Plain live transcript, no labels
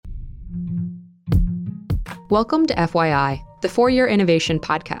Welcome to FYI, the Four-Year Innovation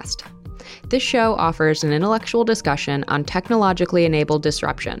Podcast. This show offers an intellectual discussion on technologically enabled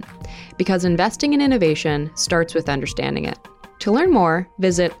disruption, because investing in innovation starts with understanding it. To learn more,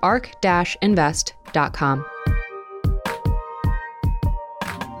 visit ark-invest.com.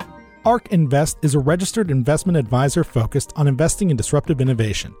 ARK Invest is a registered investment advisor focused on investing in disruptive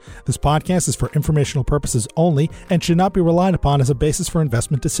innovation. This podcast is for informational purposes only and should not be relied upon as a basis for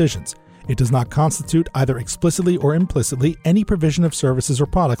investment decisions. It does not constitute, either explicitly or implicitly, any provision of services or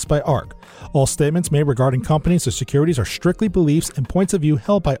products by ARK. All statements made regarding companies or securities are strictly beliefs and points of view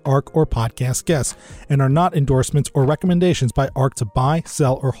held by ARK or podcast guests, and are not endorsements or recommendations by ARK to buy,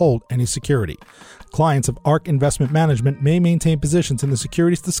 sell, or hold any security. Clients of ARK Investment Management may maintain positions in the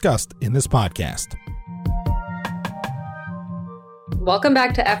securities discussed in this podcast. Welcome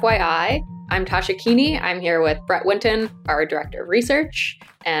back to FYI. I'm Tasha Keeney. I'm here with Brett Winton, our Director of Research,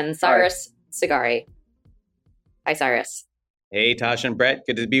 and Cyrus Sigari. Hi, Cyrus. Hey, Tasha and Brett.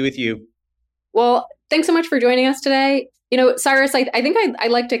 Good to be with you. Well, thanks so much for joining us today. You know, Cyrus, I think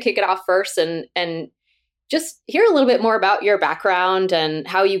I'd like to kick it off first and just hear a little bit more about your background and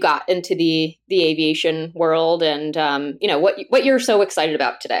how you got into the aviation world and, what you're so excited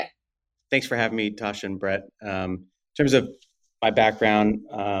about today. Thanks for having me, Tasha and Brett. In terms of my background,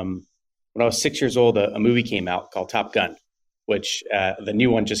 when I was 6 years old, a movie came out called Top Gun, which the new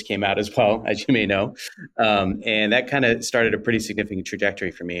one just came out as well, as you may know. And that kind of started a pretty significant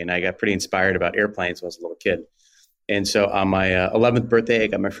trajectory for me. And I got pretty inspired about airplanes when I was a little kid. And so on my 11th birthday, I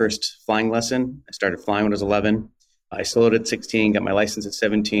got my first flying lesson. I started flying when I was 11. I soloed at 16, got my license at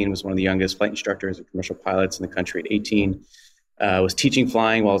 17, was one of the youngest flight instructors and commercial pilots in the country at 18. Was teaching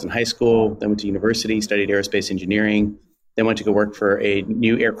flying while I was in high school, then went to university, studied aerospace engineering, then went to go work for a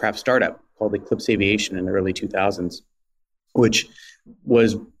new aircraft startup called Eclipse Aviation in the early 2000s, which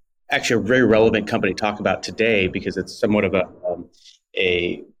was actually a very relevant company to talk about today because it's somewhat of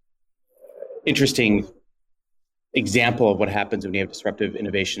a interesting example of what happens when you have disruptive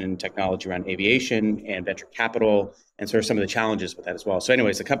innovation and technology around aviation and venture capital and sort of some of the challenges with that as well. So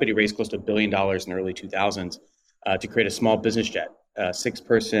anyways, the company raised close to $1 billion in the early 2000s to create a small business jet,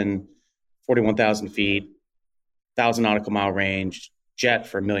 6-person, 41,000 feet, 1,000 nautical mile range jet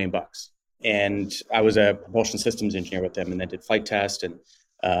for $1 million. And I was a propulsion systems engineer with them and then did flight tests and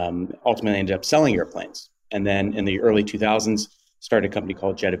ultimately ended up selling airplanes. And then in the early 2000s, started a company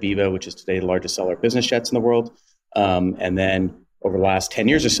called Jet Aviva, which is today the largest seller of business jets in the world. And then over the last 10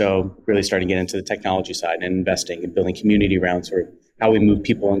 years or so, really starting to get into the technology side and investing and building community around sort of how we move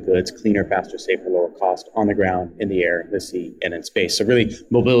people and goods cleaner, faster, safer, lower cost on the ground, in the air, the sea, and in space. So really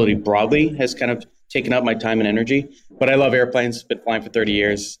mobility broadly has kind of taken up my time and energy. But I love airplanes, been flying for 30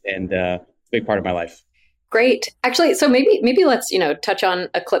 years and a big part of my life. Great. Actually, so maybe let's, touch on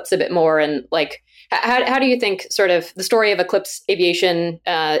Eclipse a bit more and like, how do you think sort of the story of Eclipse Aviation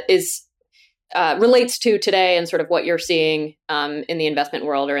relates to today and sort of what you're seeing in the investment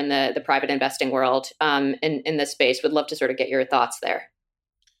world or in the private investing world in this space? Would love to sort of get your thoughts there.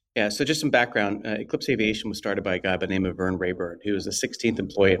 Yeah, so just some background. Eclipse Aviation was started by a guy by the name of Vern Rayburn, who was the 16th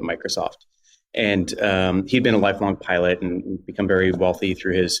employee at Microsoft. And he'd been a lifelong pilot and become very wealthy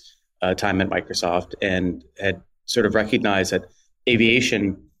through his time at Microsoft and had sort of recognized that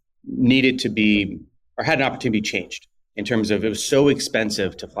aviation needed to be, or had an opportunity to be changed in terms of it was so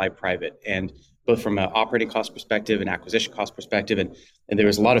expensive to fly private, and both from an operating cost perspective and acquisition cost perspective. And there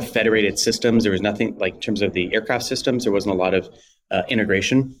was a lot of federated systems. There was nothing like in terms of the aircraft systems, there wasn't a lot of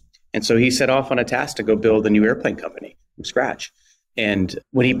integration. And so he set off on a task to go build a new airplane company from scratch. And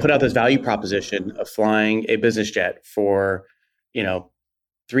when he put out this value proposition of flying a business jet for,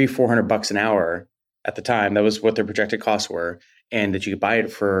 $300-400 an hour at the time, that was what their projected costs were, and that you could buy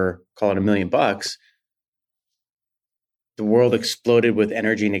it for, call it $1 million, the world exploded with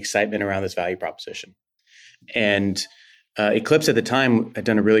energy and excitement around this value proposition. And Eclipse at the time had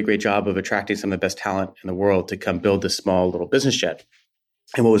done a really great job of attracting some of the best talent in the world to come build this small little business jet.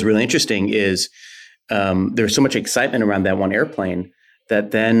 And what was really interesting is there was so much excitement around that one airplane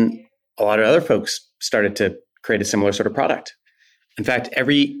that then a lot of other folks started to create a similar sort of product. In fact,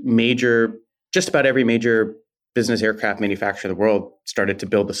 just about every major business aircraft manufacturer in the world started to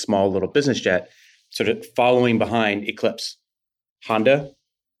build a small little business jet, sort of following behind Eclipse. Honda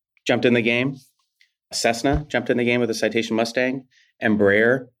jumped in the game. Cessna jumped in the game with the Citation Mustang.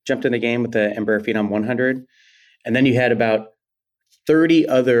 Embraer jumped in the game with the Embraer Phenom 100. And then you had about 30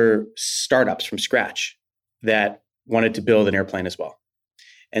 other startups from scratch that wanted to build an airplane as well.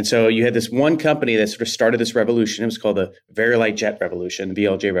 And so you had this one company that sort of started this revolution. It was called the Very Light Jet Revolution,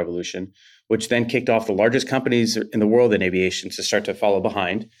 VLJ Revolution, which then kicked off the largest companies in the world in aviation to start to follow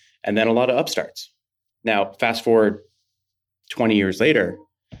behind, and then a lot of upstarts. Now, fast forward 20 years later,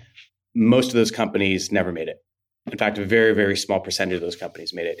 most of those companies never made it. In fact, a very, very small percentage of those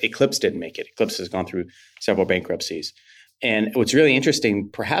companies made it. Eclipse didn't make it. Eclipse has gone through several bankruptcies. And what's really interesting,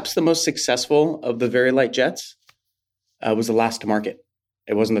 perhaps the most successful of the very light jets was the last to market.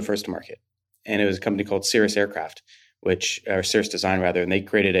 It wasn't the first to market. And it was a company called Cirrus Aircraft, or Cirrus Design rather. And they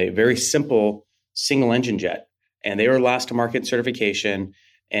created a very simple single engine jet. And they were last to market certification.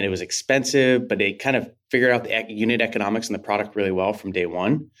 And it was expensive, but they kind of figured out the unit economics and the product really well from day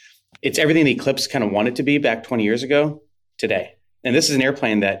one. It's everything the Eclipse kind of wanted to be back 20 years ago today. And this is an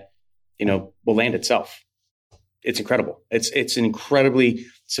airplane that, will land itself. It's incredible. It's an incredibly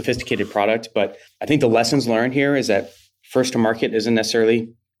sophisticated product. But I think the lessons learned here is that first to market isn't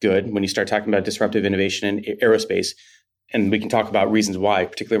necessarily good when you start talking about disruptive innovation in aerospace. And we can talk about reasons why,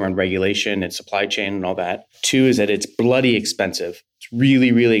 particularly around regulation and supply chain and all that. Two is that it's bloody expensive. It's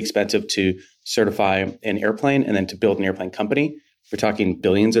really, really expensive to certify an airplane and then to build an airplane company. We're talking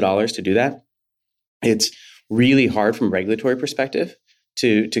billions of dollars to do that. It's really hard from a regulatory perspective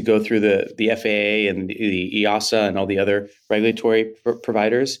to go through the FAA and the EASA and all the other regulatory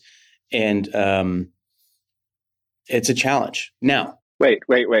providers. And it's a challenge. Now, Wait.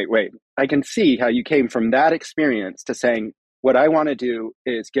 I can see how you came from that experience to saying, what I want to do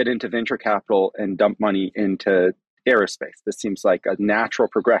is get into venture capital and dump money into aerospace. This seems like a natural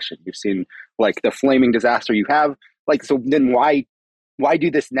progression. You've seen like the flaming disaster you have. Like, so then why do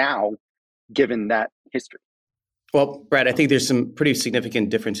this now, given that history? Well, Brad, I think there's some pretty significant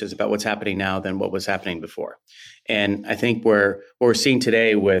differences about what's happening now than what was happening before. And I think what we're seeing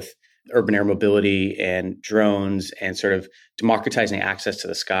today with urban air mobility and drones and sort of democratizing access to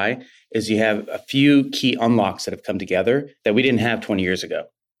the sky is you have a few key unlocks that have come together that we didn't have 20 years ago.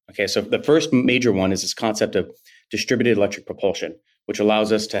 Okay, so the first major one is this concept of distributed electric propulsion, which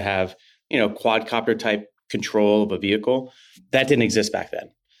allows us to have, quadcopter type control of a vehicle. That didn't exist back then.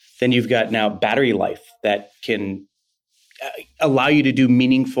 Then you've got now battery life that can allow you to do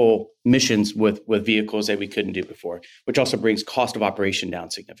meaningful missions with vehicles that we couldn't do before, which also brings cost of operation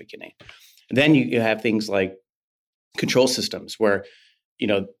down significantly. And then you have things like control systems where,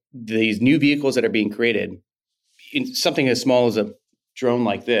 these new vehicles that are being created, in something as small as a drone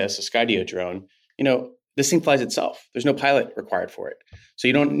like this, a Skydio drone, this thing flies itself. There's no pilot required for it. So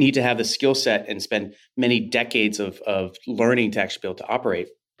you don't need to have the skill set and spend many decades of learning to actually be able to operate,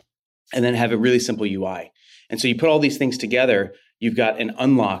 and then have a really simple UI. And so you put all these things together, you've got an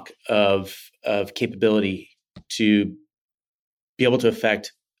unlock of capability to be able to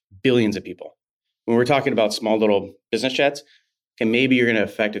affect billions of people. When we're talking about small little business jets, okay, maybe you're going to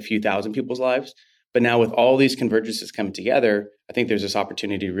affect a few thousand people's lives. But now with all these convergences coming together, I think there's this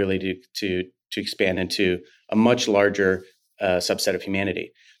opportunity really to expand into a much larger subset of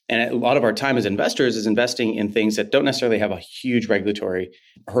humanity. And a lot of our time as investors is investing in things that don't necessarily have a huge regulatory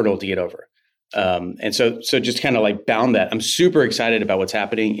hurdle to get over. And so just kind of like bound that. I'm super excited about what's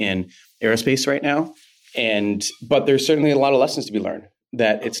happening in aerospace right now. But there's certainly a lot of lessons to be learned,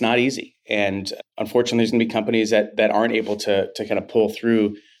 that it's not easy. And unfortunately, there's going to be companies that aren't able to kind of pull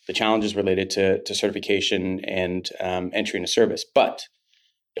through the challenges related to certification and entry into service. But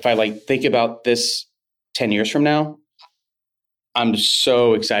if I think about this 10 years from now, I'm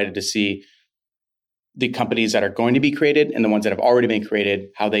so excited to see the companies that are going to be created and the ones that have already been created,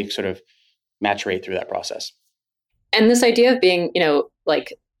 how they sort of maturate through that process. And this idea of being,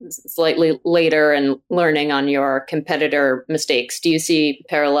 slightly later and learning on your competitor mistakes, do you see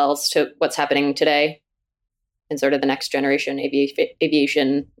parallels to what's happening today in sort of the next generation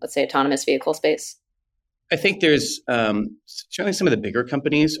aviation, let's say autonomous vehicle space? I think there's certainly some of the bigger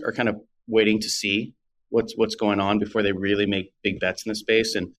companies are kind of waiting to see what's going on before they really make big bets in the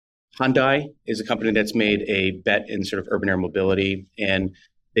space. And Hyundai is a company that's made a bet in sort of urban air mobility, and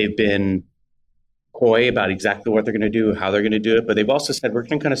they've been coy about exactly what they're going to do, how they're going to do it. But they've also said, we're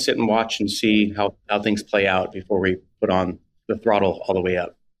going to kind of sit and watch and see how things play out before we put on the throttle all the way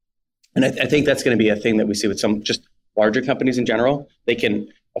up. And I think that's going to be a thing that we see with some just larger companies in general. They can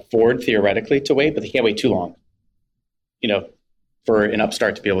afford theoretically to wait, but they can't wait too long, for an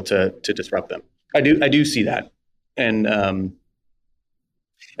upstart to be able to disrupt them. I do see that. And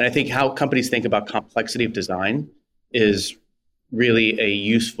I think how companies think about complexity of design is really a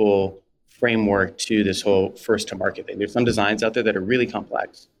useful framework to this whole first to market thing. There's some designs out there that are really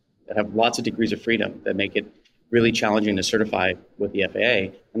complex, that have lots of degrees of freedom, that make it really challenging to certify with the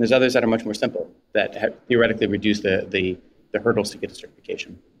FAA. And there's others that are much more simple, that theoretically reduce the hurdles to get a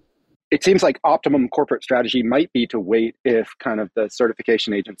certification. it seems like optimum corporate strategy might be to wait if kind of the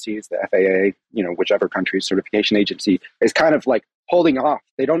certification agencies, the FAA, whichever country's certification agency is kind of like holding off.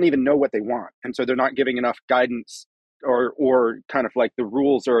 They don't even know what they want. And so they're not giving enough guidance or kind of like the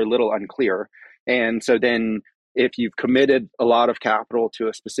rules are a little unclear. And so then if you've committed a lot of capital to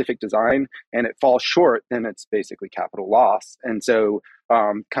a specific design and it falls short, then it's basically capital loss. And so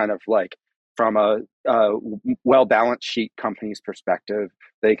kind of like from a well-balanced sheet company's perspective,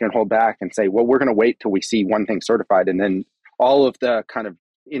 they can hold back and say, well, we're going to wait till we see one thing certified. And then all of the kind of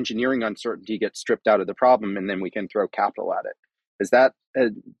engineering uncertainty gets stripped out of the problem, and then we can throw capital at it. Is that a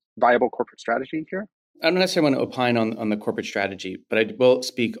viable corporate strategy here? I don't necessarily want to opine on the corporate strategy, but I will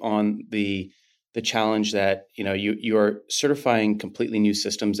speak on the challenge that you are certifying completely new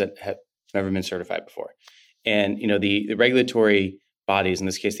systems that have never been certified before. And the regulatory bodies, in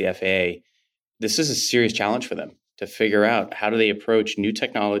this case the FAA, this is a serious challenge for them to figure out how do they approach new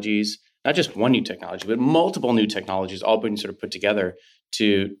technologies, not just one new technology, but multiple new technologies all being sort of put together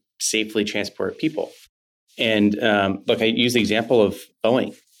to safely transport people. And look, I use the example of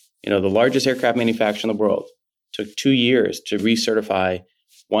Boeing. The largest aircraft manufacturer in the world took 2 years to recertify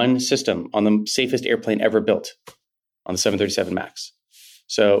one system on the safest airplane ever built, on the 737 MAX.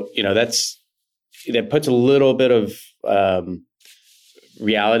 So, that puts a little bit of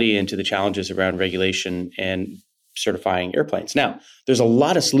reality into the challenges around regulation and certifying airplanes. Now, there's a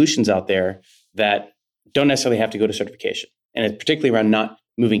lot of solutions out there that don't necessarily have to go to certification, and it's particularly around not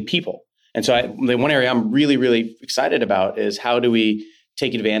moving people. And so the one area I'm really, really excited about is how do we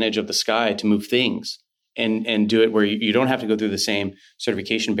take advantage of the sky to move things and do it where you don't have to go through the same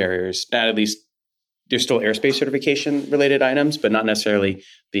certification barriers. Now, at least there's still airspace certification related items, but not necessarily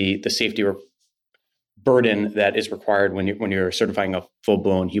the safety burden that is required when you're certifying a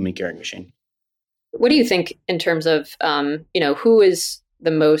full-blown human carrying machine. What do you think in terms of who is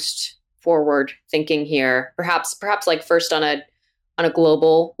the most forward thinking here? Perhaps like first on a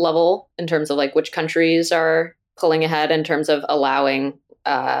global level in terms of like which countries are pulling ahead in terms of allowing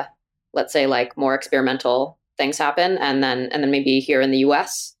let's say like more experimental things happen, and then maybe here in the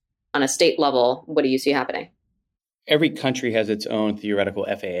US on a state level, what do you see happening? Every country has its own theoretical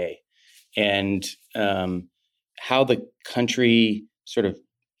FAA, and how the country sort of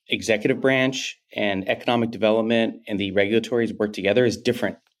executive branch and economic development and the regulatories work together is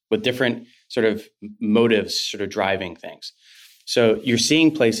different, with different sort of motives sort of driving things. So you're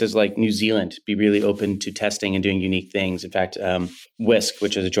seeing places like New Zealand be really open to testing and doing unique things. In fact, Wisk,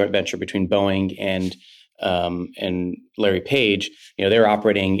 which is a joint venture between Boeing and Larry Page, they're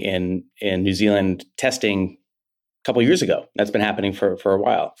operating in New Zealand testing a couple of years ago. That's been happening for a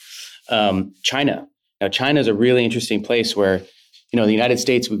while. China. Now, China is a really interesting place where, in the United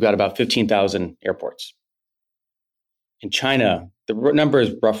States, we've got about 15,000 airports. In China, the number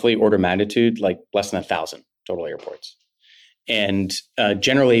is roughly order of magnitude, like less than 1,000 total airports. And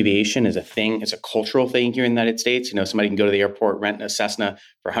general aviation is a thing. It's a cultural thing here in the United States. Somebody can go to the airport, rent a Cessna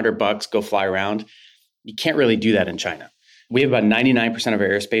for $100, go fly around. You can't really do that in China. We have about 99% of our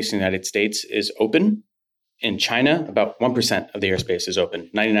airspace in the United States is open. In China, about 1% of the airspace is open.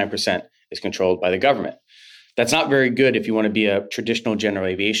 99% is controlled by the government. That's not very good if you want to be a traditional general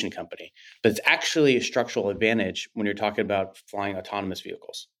aviation company, but it's actually a structural advantage when you're talking about flying autonomous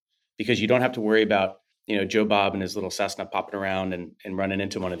vehicles, because you don't have to worry about Joe Bob and his little Cessna popping around and running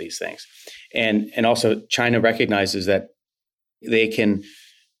into one of these things. And also China recognizes that they can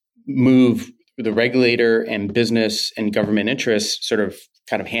move the regulator and business and government interests sort of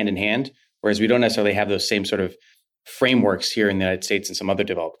kind of hand in hand, whereas we don't necessarily have those same sort of frameworks here in the United States and some other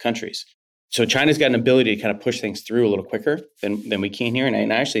developed countries. So China's got an ability to kind of push things through a little quicker than we can here. And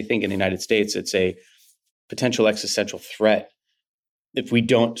I actually think in the United States, it's a potential existential threat if we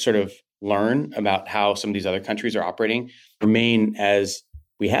don't sort of learn about how some of these other countries are operating, remain as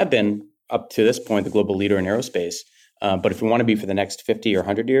we have been up to this point, the global leader in aerospace. But if we want to be for the next 50 or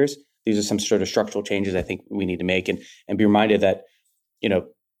 100 years, these are some sort of structural changes I think we need to make and be reminded that,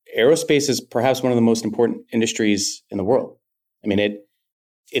 aerospace is perhaps one of the most important industries in the world. I mean,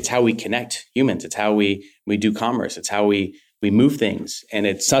 it's how we connect humans. It's how we do commerce. It's how we move things. And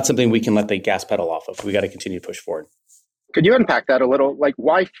it's not something we can let the gas pedal off of. We got to continue to push forward. Could you unpack that a little? Like,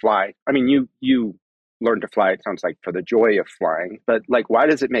 why fly? I mean, you learned to fly, it sounds like, for the joy of flying. But like, why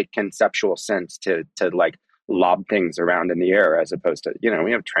does it make conceptual sense to like lob things around in the air as opposed to,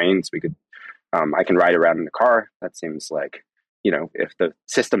 we have trains. We could, I can ride around in the car. That seems like, if the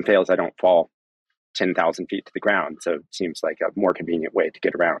system fails, I don't fall 10,000 feet to the ground. So it seems like a more convenient way to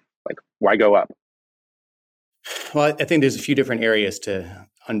get around. Like, why go up? Well, I think there's a few different areas to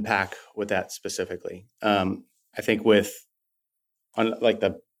unpack with that specifically. I think with like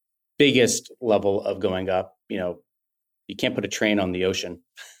the biggest level of going up, you can't put a train on the ocean.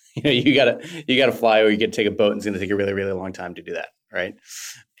 You gotta fly, or you can take a boat, and it's going to take a really, really long time to do that, right?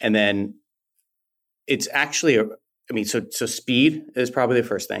 And then it's actually, so speed is probably the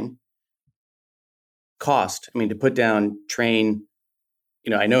first thing. Cost, to put down train,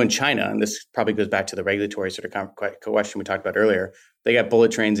 I know in China, and this probably goes back to the regulatory sort of question we talked about earlier, they got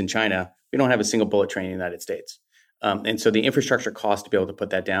bullet trains in China. We don't have a single bullet train in the United States. And so the infrastructure cost to be able to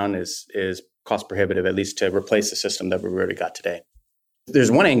put that down is cost prohibitive, at least to replace the system that we've already got today.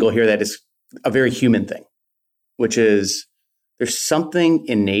 There's one angle here that is a very human thing, which is there's something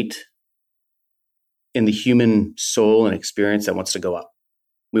innate in the human soul and experience that wants to go up.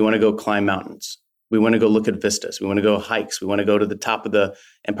 We want to go climb mountains. We want to go look at vistas. We want to go hikes. We want to go to the top of the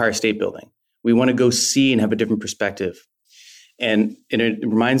Empire State Building. We want to go see and have a different perspective. And it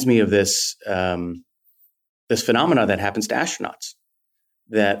reminds me of this phenomena that happens to astronauts,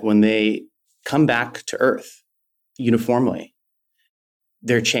 that when they come back to Earth uniformly,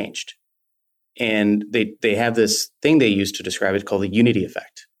 they're changed. And they have this thing they use to describe it called the unity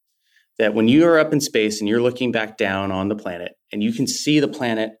effect. That when you are up in space and you're looking back down on the planet and you can see the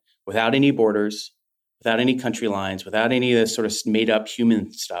planet without any borders, without any country lines, without any of this sort of made up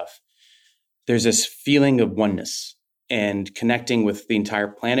human stuff, there's this feeling of oneness and connecting with the entire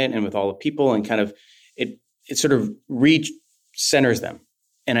planet and with all the people, and kind of it sort of re-centers them.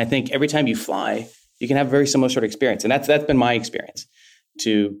 And I think every time you fly, you can have a very similar sort of experience. And that's been my experience,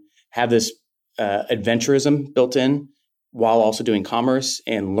 to have this adventurism built in while also doing commerce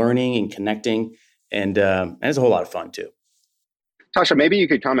and learning and connecting. And it's a whole lot of fun too. Tasha, maybe you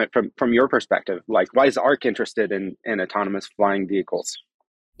could comment from your perspective, like why is ARC interested in autonomous flying vehicles?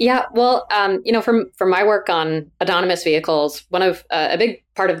 Yeah, well, from my work on autonomous vehicles, one of a big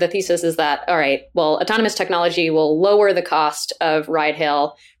part of the thesis is that, all right, well, autonomous technology will lower the cost of ride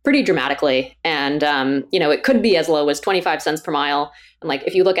hail pretty dramatically. And, it could be as low as 25 cents per mile. And like,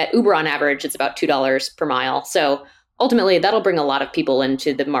 if you look at Uber on average, it's about $2 per mile. So ultimately, that'll bring a lot of people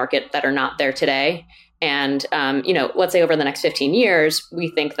into the market that are not there today. And, let's say over the next 15 years, we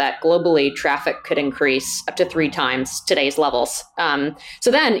think that globally traffic could increase up to 3 times today's levels.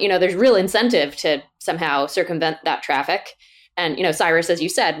 So then, there's real incentive to somehow circumvent that traffic. And, Cyrus, as you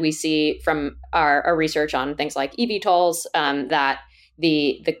said, we see from our research on things like eVTOLs that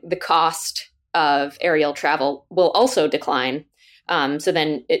the cost of aerial travel will also decline. So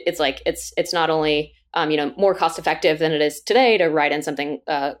then it's not only more cost effective than it is today to ride in something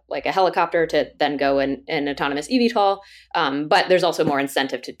like a helicopter to then go in an autonomous eVTOL. But there's also more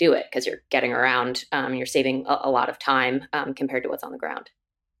incentive to do it because you're getting around, you're saving a lot of time compared to what's on the ground.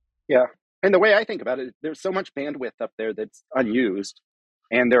 Yeah. And the way I think about it, there's so much bandwidth up there that's unused,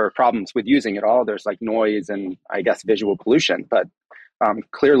 and there are problems with using it all. There's like noise and I guess visual pollution, but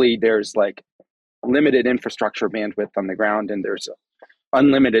clearly there's like limited infrastructure bandwidth on the ground, and there's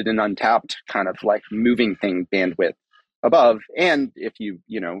unlimited and untapped kind of like moving thing bandwidth above. And if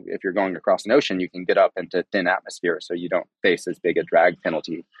you're going across an ocean, you can get up into thin atmosphere, so you don't face as big a drag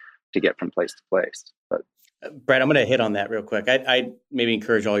penalty to get from place to place. But Brett, I'm going to hit on that real quick. I maybe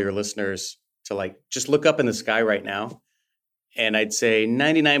encourage all your listeners to just look up in the sky right now. And I'd say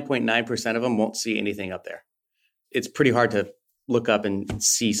 99.9% of them won't see anything up there. It's pretty hard to look up and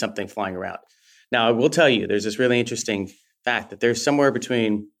see something flying around. Now, I will tell you, there's this really interesting fact that there's somewhere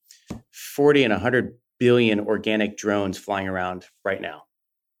between 40 and 100 billion organic drones flying around right now.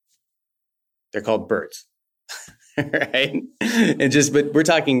 They're called birds, right? But we're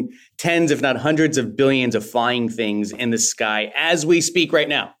talking tens, if not hundreds of billions of flying things in the sky as we speak right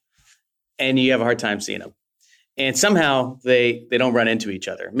now. And you have a hard time seeing them. And somehow they don't run into each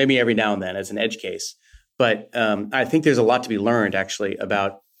other, maybe every now and then as an edge case. But I think there's a lot to be learned actually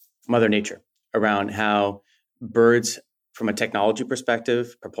about Mother Nature, around how birds, from a technology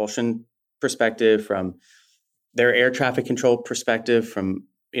perspective, propulsion perspective, from their air traffic control perspective, from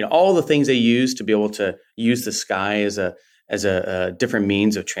all the things they use to be able to use the sky as a different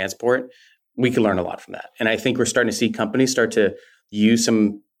means of transport, we can learn a lot from that. And I think we're starting to see companies start to use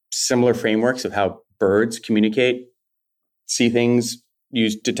some similar frameworks of how birds communicate, see things,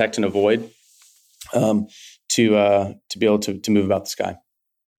 use, detect, and avoid to be able to move about the sky.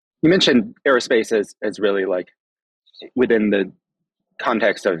 You mentioned aerospace as really like within the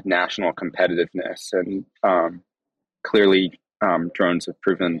context of national competitiveness, and clearly drones have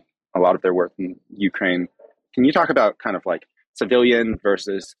proven a lot of their worth in Ukraine. Can you talk about kind of like civilian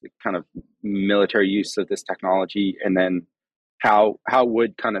versus kind of military use of this technology, and then how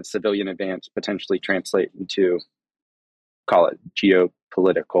would kind of civilian advance potentially translate into, call it,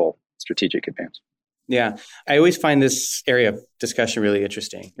 geopolitical strategic advance? Yeah, I always find this area of discussion really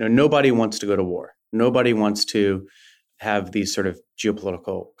interesting. Nobody wants to go to war. Nobody wants to have these sort of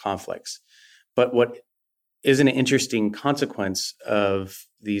geopolitical conflicts. But what is an interesting consequence of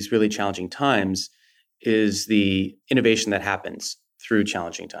these really challenging times is the innovation that happens through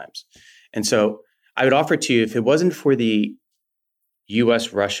challenging times. And so I would offer to you, if it wasn't for the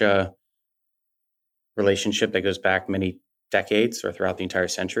US-Russia relationship that goes back many decades or throughout the entire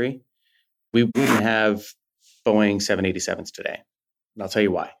century, we wouldn't have Boeing 787s today. And I'll tell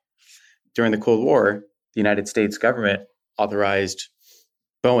you why. During the Cold War, the United States government authorized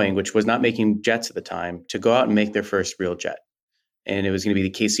Boeing, which was not making jets at the time, to go out and make their first real jet. And it was going to be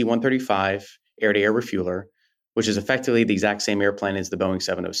the KC-135 air-to-air refueler, which is effectively the exact same airplane as the Boeing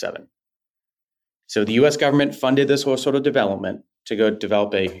 707. So the U.S. government funded this whole sort of development to go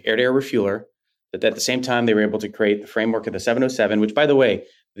develop a air-to-air refueler. But at the same time, they were able to create the framework of the 707, which, by the way,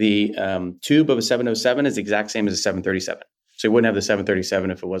 the tube of a 707 is the exact same as a 737. So you wouldn't have the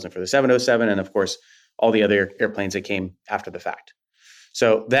 737 if it wasn't for the 707, and of course, all the other airplanes that came after the fact.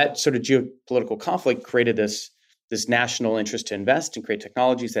 So that sort of geopolitical conflict created this national interest to invest and create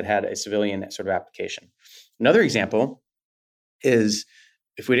technologies that had a civilian sort of application. Another example is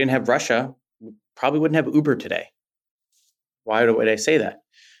if we didn't have Russia, we probably wouldn't have Uber today. Why would I say that?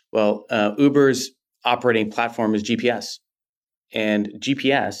 Well, Uber's operating platform is GPS. And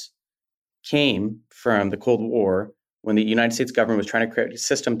GPS came from the Cold War when the United States government was trying to create a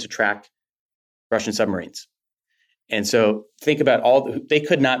system to track Russian submarines. And so think about they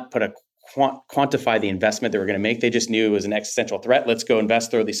could not put quantify the investment they were going to make. They just knew it was an existential threat. Let's go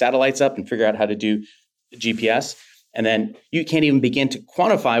invest, throw these satellites up and figure out how to do GPS. And then you can't even begin to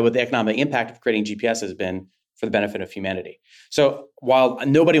quantify what the economic impact of creating GPS has been for the benefit of humanity. So while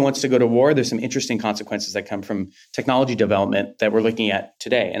nobody wants to go to war, there's some interesting consequences that come from technology development that we're looking at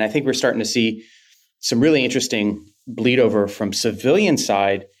today. And I think we're starting to see some really interesting bleed over from civilian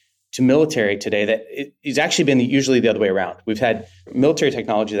side to military today that it's actually been usually the other way around. We've had military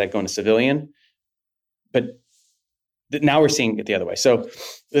technology that go into civilian, but now we're seeing it the other way. So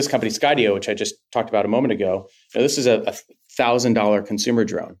this company, Skydio, which I just talked about a moment ago, this is a $1,000 consumer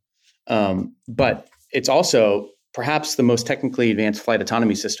drone. But it's also perhaps the most technically advanced flight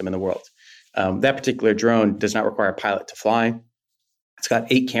autonomy system in the world. That particular drone does not require a pilot to fly. It's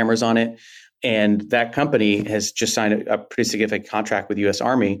got 8 cameras on it. And that company has just signed a pretty significant contract with the U.S.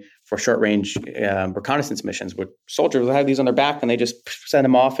 Army for short-range reconnaissance missions, where soldiers will have these on their back and they just send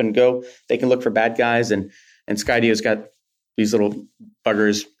them off and go. They can look for bad guys. And Skydio's got these little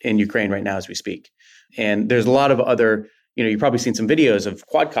buggers in Ukraine right now as we speak. And there's a lot of other, you've probably seen some videos of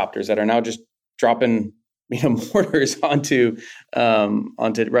quadcopters that are now just dropping, mortars onto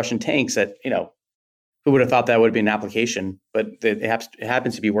Russian tanks that, who would have thought that would be an application, but it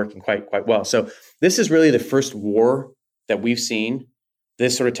happens to be working quite well. So this is really the first war that we've seen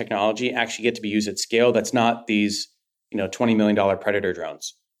this sort of technology actually get to be used at scale. That's not these, $20 million Predator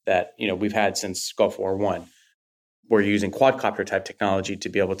drones that, we've had since Gulf War I. We're using quadcopter type technology to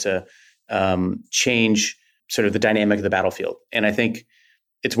be able to change sort of the dynamic of the battlefield. And I think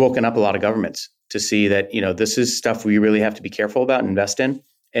it's woken up a lot of governments to see that, this is stuff we really have to be careful about and invest in.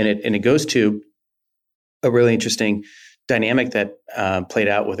 And it goes to a really interesting dynamic that played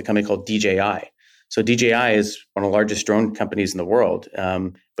out with a company called DJI. So DJI is one of the largest drone companies in the world,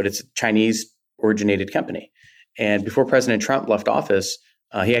 but it's a Chinese originated company. And before President Trump left office,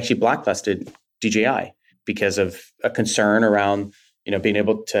 he actually blacklisted DJI because of a concern around, being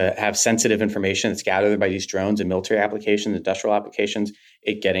able to have sensitive information that's gathered by these drones in military applications, industrial applications,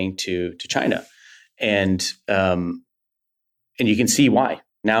 it getting to China. And you can see why.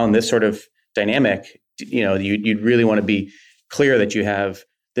 Now in this sort of dynamic, you'd really want to be clear that you have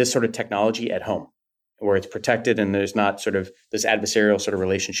this sort of technology at home where it's protected and there's not sort of this adversarial sort of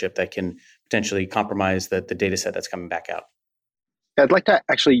relationship that can potentially compromise the data set that's coming back out. I'd like to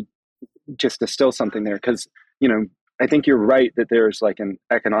actually just distill something there because, I think you're right that there's like an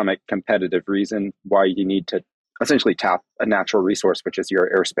economic competitive reason why you need to essentially tap a natural resource, which is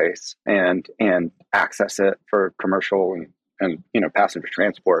your airspace and access it for commercial and passenger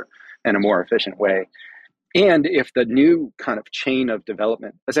transport in a more efficient way. And if the new kind of chain of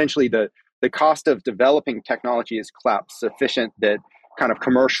development, essentially the cost of developing technology is collapsed sufficient that kind of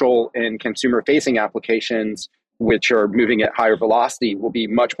commercial and consumer facing applications, which are moving at higher velocity, will be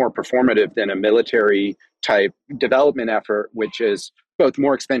much more performative than a military type development effort, which is both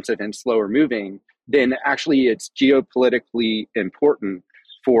more expensive and slower moving, then actually it's geopolitically important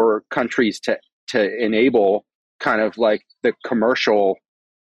for countries to enable kind of like the commercial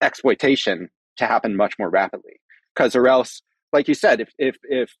exploitation to happen much more rapidly. Because or else, like you said,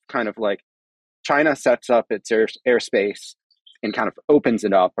 if kind of like China sets up its airspace and kind of opens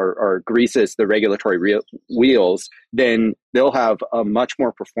it up or greases the regulatory wheels, then they'll have a much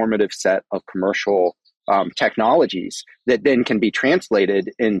more performative set of commercial technologies that then can be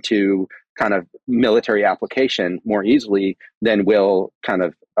translated into kind of military application more easily than will kind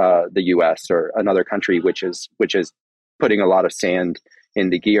of the US or another country, which is putting a lot of sand in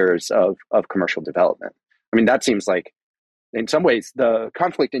the gears of commercial development. I mean, that seems like, in some ways, the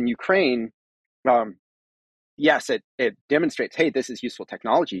conflict in Ukraine, yes, it demonstrates, hey, this is useful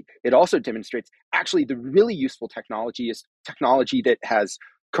technology. It also demonstrates, actually, the really useful technology is technology that has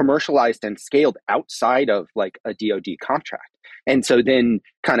commercialized and scaled outside of like a DoD contract. And so then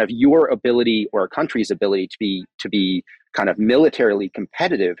kind of your ability or a country's ability to be kind of militarily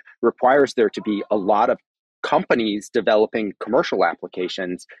competitive requires there to be a lot of companies developing commercial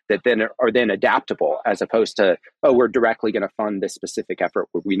applications that then are then adaptable, as opposed to, oh, we're directly going to fund this specific effort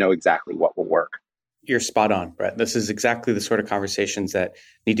where we know exactly what will work. You're spot on, Brett. This is exactly the sort of conversations that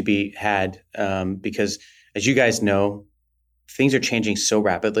need to be had because, as you guys know, things are changing so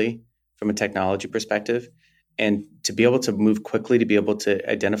rapidly from a technology perspective. And to be able to move quickly, to be able to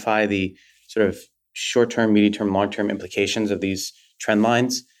identify the sort of short-term, medium-term, long-term implications of these trend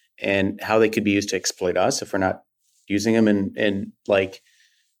lines and how they could be used to exploit us if we're not using them in like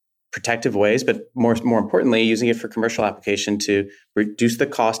protective ways, but more importantly, using it for commercial application to reduce the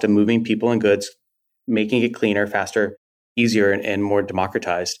cost of moving people and goods, making it cleaner, faster, easier, and more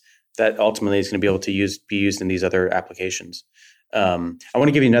democratized. That ultimately is going to be able to be used in these other applications. I want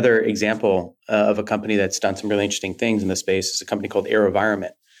to give you another example of a company that's done some really interesting things in this space. It's a company called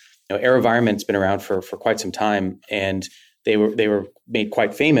AeroVironment. AeroVironment's been around for quite some time, and they were made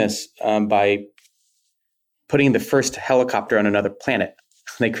quite famous by putting the first helicopter on another planet.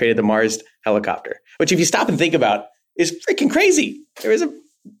 They created the Mars helicopter, which if you stop and think about is freaking crazy. There is a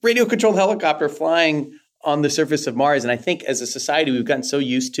radio controlled helicopter flying on the surface of Mars. And I think as a society, we've gotten so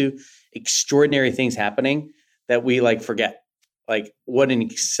used to extraordinary things happening that we like forget like what an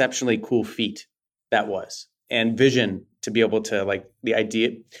exceptionally cool feat that was. And vision to be able to like the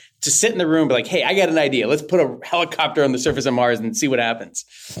idea to sit in the room, be like, hey, I got an idea. Let's put a helicopter on the surface of Mars and see what happens.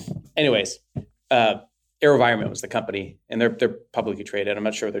 Anyways, AeroVironment was the company, and they're publicly traded. I'm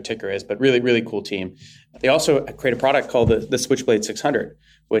not sure what their ticker is, but really, really cool team. They also create a product called the Switchblade 600,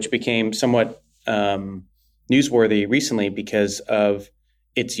 which became somewhat newsworthy recently because of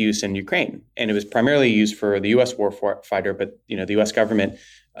its use in Ukraine. And it was primarily used for the U.S. warfighter, but the U.S. government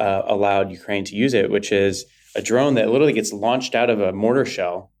allowed Ukraine to use it, which is a drone that literally gets launched out of a mortar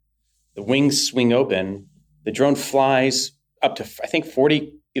shell. The wings swing open. The drone flies up to, I think,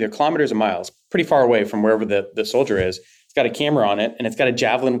 40 either kilometers or miles, pretty far away from wherever the soldier is. It's got a camera on it, and it's got a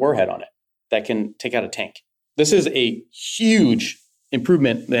Javelin warhead on it that can take out a tank. This is a huge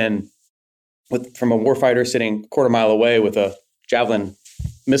improvement than from a warfighter sitting a quarter mile away with a Javelin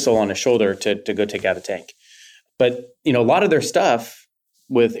missile on his shoulder to go take out a tank. But a lot of their stuff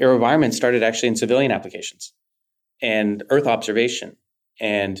with AeroVironment started actually in civilian applications and Earth observation.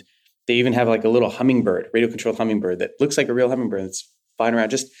 And they even have like a little hummingbird, radio-controlled hummingbird that looks like a real hummingbird that's flying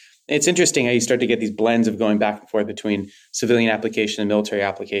around. It's interesting how you start to get these blends of going back and forth between civilian application and military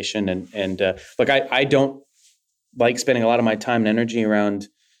application. And look, I don't like spending a lot of my time and energy around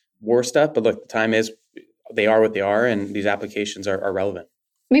war stuff, but look, the time is, they are what they are, and these applications are relevant.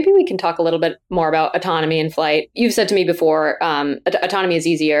 Maybe we can talk a little bit more about autonomy in flight. You've said to me before, autonomy is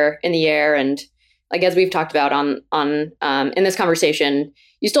easier in the air, and like as we've talked about on in this conversation,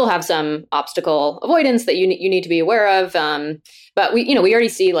 you still have some obstacle avoidance that you need to be aware of. But we already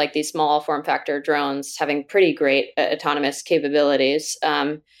see like these small form factor drones having pretty great autonomous capabilities.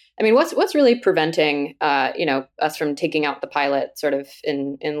 What's really preventing us from taking out the pilot sort of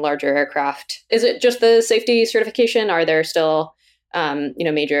in larger aircraft? Is it just the safety certification? Are there still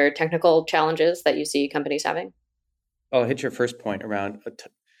major technical challenges that you see companies having? I'll hit your first point around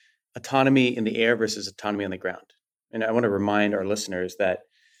autonomy in the air versus autonomy on the ground. And I want to remind our listeners that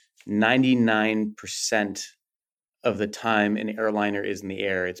 99% of the time an airliner is in the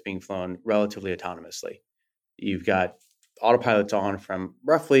air, it's being flown relatively autonomously. You've got autopilot's on from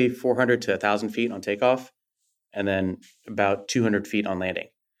roughly 400 to 1,000 feet on takeoff, and then about 200 feet on landing.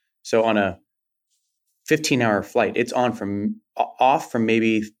 So on a 15-hour flight, it's off from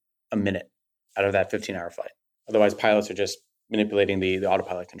maybe a minute out of that 15-hour flight. Otherwise, pilots are just manipulating the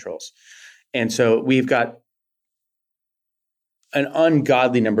autopilot controls. And so we've got an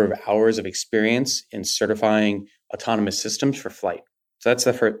ungodly number of hours of experience in certifying autonomous systems for flight. So that's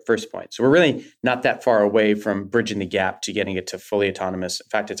the first point. So we're really not that far away from bridging the gap to getting it to fully autonomous. In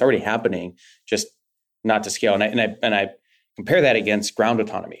fact, it's already happening, just not to scale. And I compare that against ground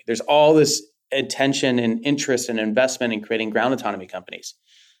autonomy. There's all this attention and interest and investment in creating ground autonomy companies.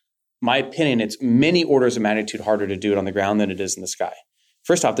 My opinion, it's many orders of magnitude harder to do it on the ground than it is in the sky.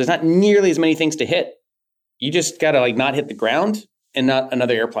 First off, there's not nearly as many things to hit. You just got to not hit the ground and not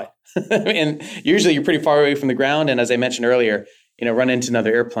another airplane. And usually you're pretty far away from the ground. And as I mentioned earlier, run into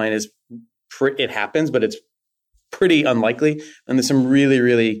another airplane it happens, but it's pretty unlikely. And there's some really,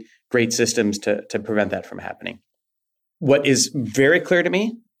 really great systems to prevent that from happening. What is very clear to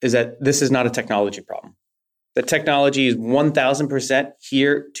me is that this is not a technology problem. The technology is 1,000%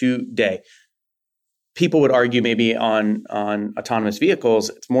 here today. People would argue maybe on autonomous vehicles,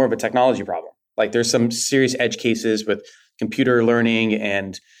 it's more of a technology problem. Like there's some serious edge cases with computer learning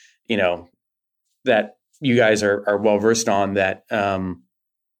and, that you guys are well versed on that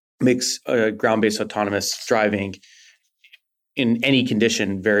makes ground-based autonomous driving in any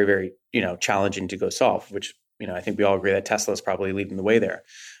condition very, very, challenging to go solve, which, I think we all agree that Tesla is probably leading the way there.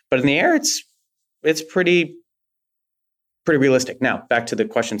 But in the air, it's pretty realistic. Now, back to the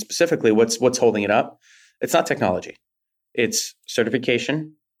question specifically, what's holding it up? It's not technology. It's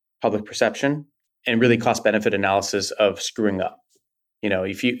certification, public perception, and really cost-benefit analysis of screwing up.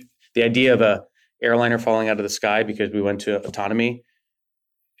 The idea of a airliner falling out of the sky because we went to autonomy,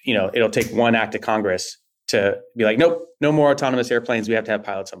 it'll take one act of Congress to be like, nope, no more autonomous airplanes. We have to have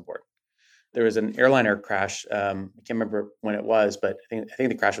pilots on board. There was an airliner crash. I can't remember when it was, but I think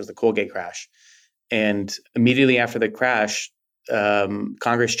the crash was the Colgate crash. And immediately after the crash,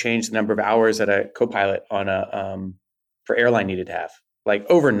 Congress changed the number of hours that a co-pilot on per airline needed to have, like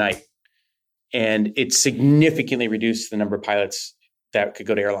overnight. And it significantly reduced the number of pilots that could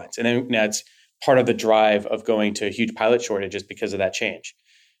go to airlines. And then that's part of the drive of going to a huge pilot shortage is because of that change.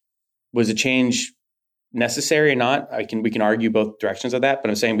 Was the change necessary or not? We can argue both directions of that, but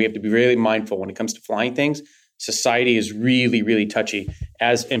I'm saying we have to be really mindful when it comes to flying things. Society is really, really touchy,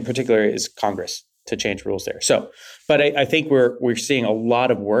 as in particular is Congress, to change rules there. So, but I think we're seeing a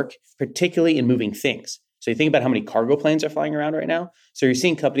lot of work, particularly in moving things. So you think about how many cargo planes are flying around right now. So you're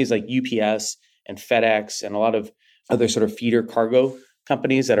seeing companies like UPS and FedEx and a lot of other sort of feeder cargo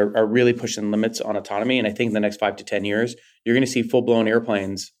companies that are really pushing limits on autonomy. And I think in the next 5 to 10 years, you're going to see full-blown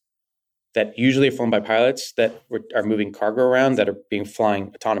airplanes that usually are flown by pilots that are moving cargo around that are being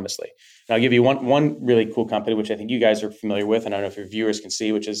flying autonomously. And I'll give you one really cool company, which I think you guys are familiar with, and I don't know if your viewers can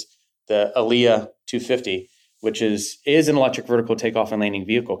see, which is the ALIA 250, which is an electric vertical takeoff and landing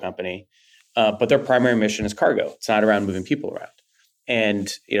vehicle company. But their primary mission is cargo. It's not around moving people around.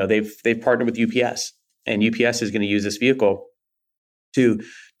 And they've partnered with UPS, and UPS is going to use this vehicle to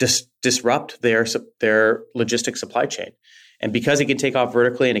disrupt their logistics supply chain. And because it can take off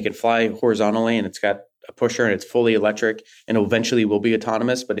vertically and it can fly horizontally, and it's got a pusher and it's fully electric, and eventually will be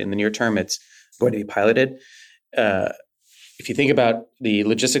autonomous, but in the near term, it's going to be piloted. If you think about the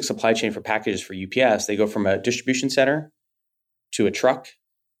logistics supply chain for packages for UPS, they go from a distribution center to a truck,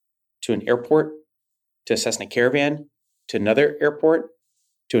 to an airport, to a Cessna Caravan, to another airport,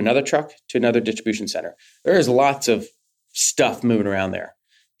 to another truck, to another distribution center. There's lots of stuff moving around there.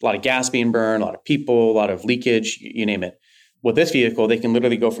 A lot of gas being burned, a lot of people, a lot of leakage, you name it. With this vehicle, they can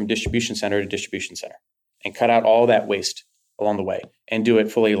literally go from distribution center to distribution center and cut out all that waste along the way and do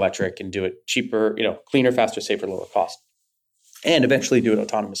it fully electric and do it cheaper, cleaner, faster, safer, lower cost, and eventually do it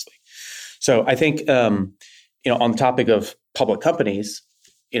autonomously. So I think, on the topic of public companies,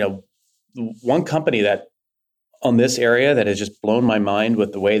 one company that on this area that has just blown my mind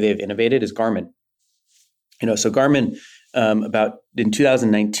with the way they've innovated is Garmin. So Garmin about in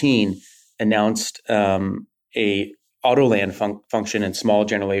 2019 announced a Autoland function in small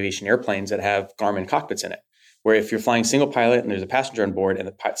general aviation airplanes that have Garmin cockpits in it, where if you're flying single pilot and there's a passenger on board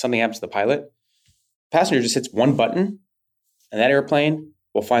and something happens to the pilot, the passenger just hits one button and that airplane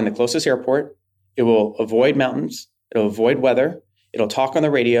will find the closest airport. It will avoid mountains. It'll avoid weather. It'll talk on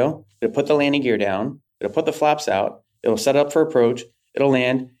the radio. It'll put the landing gear down. It'll put the flaps out. It'll set up for approach. It'll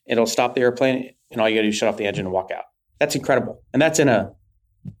land. It'll stop the airplane. And all you got to do is shut off the engine and walk out. That's incredible. And that's in a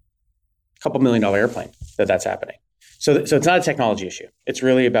couple $1 million airplane that's happening. So it's not a technology issue. It's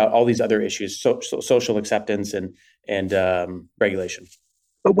really about all these other issues, social acceptance and regulation.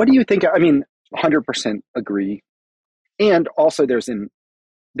 But what do you think? I mean, 100% agree. And also there's an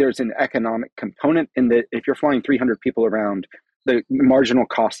economic component in that if you're flying 300 people around, the marginal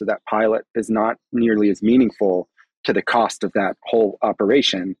cost of that pilot is not nearly as meaningful to the cost of that whole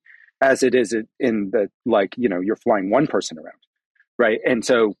operation as it is in the, you're flying one person around, right? And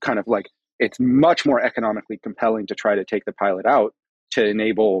so kind of it's much more economically compelling to try to take the pilot out to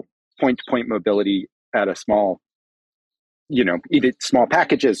enable point-to-point mobility at a small, either small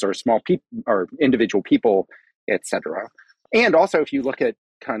packages or small people or individual people, et cetera. And also, if you look at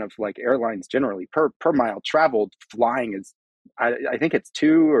kind of like airlines generally, per mile traveled, flying is, I think it's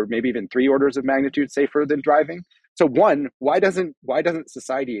 2 or maybe even 3 orders of magnitude safer than driving. So one, why doesn't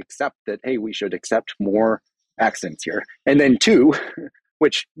society accept that, hey, we should accept more accidents here? And then two,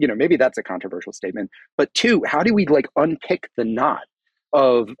 which, maybe that's a controversial statement, but two, how do we like unpick the knot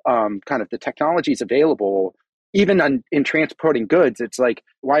of kind of the technologies available, even in transporting goods? It's like,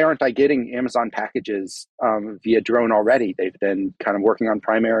 why aren't I getting Amazon packages via drone already? They've been kind of working on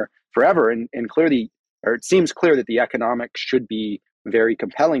Prime Air forever, and clearly, or it seems clear that the economics should be very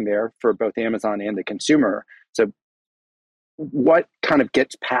compelling there for both Amazon and the consumer. So what kind of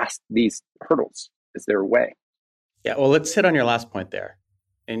gets past these hurdles? Is there a way? Yeah, well, let's hit on your last point there.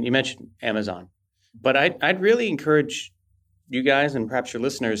 And you mentioned Amazon, but I'd really encourage you guys and perhaps your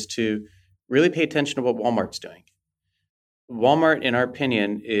listeners to really pay attention to what Walmart's doing. Walmart, in our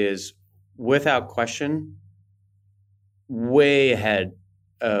opinion, is without question way ahead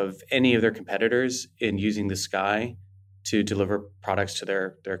of any of their competitors in using the sky to deliver products to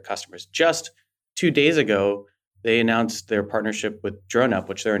their customers. Just 2 days ago, they announced their partnership with DroneUp,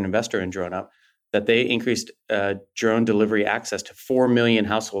 which they're an investor in DroneUp, that they increased drone delivery access to 4 million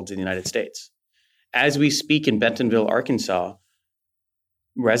households in the United States. As we speak in Bentonville, Arkansas,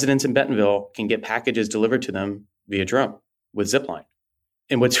 residents in Bentonville can get packages delivered to them via drone with Zipline.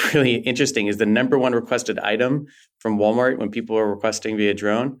 And what's really interesting is the number one requested item from Walmart when people are requesting via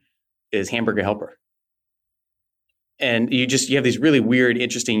drone is hamburger helper. And you have these really weird,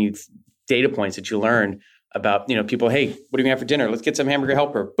 interesting data points that you learn about, people, hey, what are you going to have for dinner? Let's get some hamburger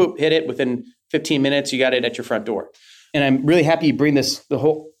helper. Boop, hit it. Within 15 minutes, you got it at your front door. And I'm really happy you bring the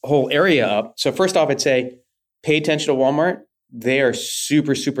whole area up. So first off, I'd say pay attention to Walmart. They are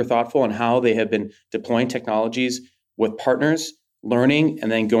super, super thoughtful on how they have been deploying technologies with partners, learning,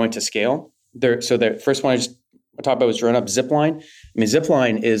 and then going to scale. So the first one I talked about was DroneUp Zipline. I mean,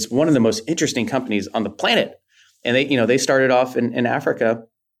 Zipline is one of the most interesting companies on the planet. And they started off in Africa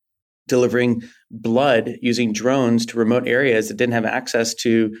delivering blood using drones to remote areas that didn't have access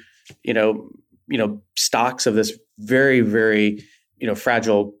to, stocks of this very, very,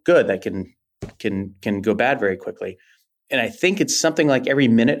 fragile good that can go bad very quickly. And I think it's something like every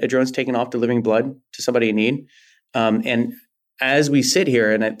minute a drone's taken off delivering blood to somebody in need. And as we sit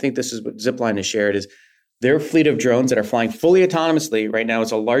here, and I think this is what Zipline has shared, is their fleet of drones that are flying fully autonomously right now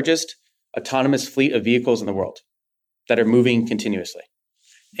is the largest autonomous fleet of vehicles in the world that are moving continuously.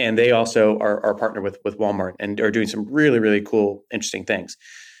 And they also are partnered with Walmart and are doing some really, really cool, interesting things.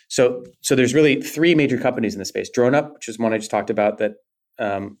 So there's really 3 major companies in the space. DroneUp, which is one I just talked about, that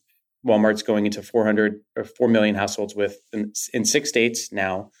Walmart's going into 4 million households with in 6 states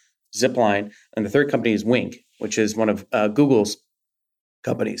now. Zipline, and the third company is Wing, which is one of Google's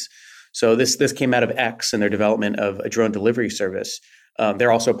companies. So this came out of X and their development of a drone delivery service.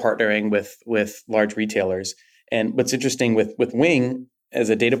 They're also partnering with large retailers. And what's interesting with Wing, as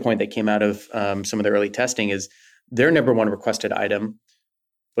a data point that came out of some of the early testing, is their number one requested item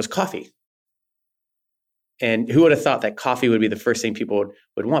was coffee. And who would have thought that coffee would be the first thing people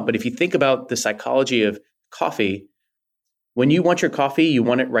would want? But if you think about the psychology of coffee, when you want your coffee, you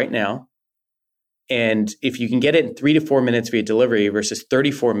want it right now. And if you can get it in 3 to 4 minutes via delivery versus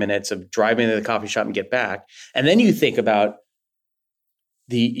 34 minutes of driving to the coffee shop and get back, and then you think about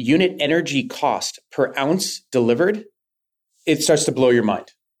the unit energy cost per ounce delivered, it starts to blow your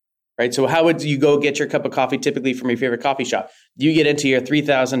mind, right? So how would you go get your cup of coffee typically from your favorite coffee shop? You get into your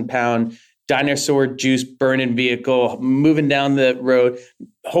 3,000-pound dinosaur juice burning vehicle, moving down the road.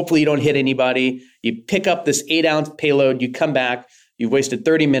 Hopefully you don't hit anybody. You pick up this 8-ounce payload. You come back. You've wasted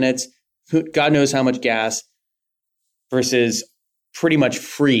 30 minutes. God knows how much gas, versus pretty much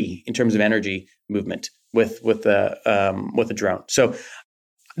free in terms of energy movement with a drone. So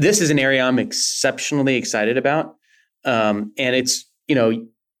this is an area I'm exceptionally excited about. And it's, if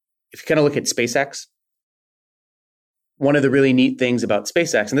you kind of look at SpaceX, one of the really neat things about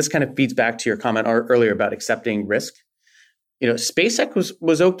SpaceX, and this kind of feeds back to your comment earlier about accepting risk. SpaceX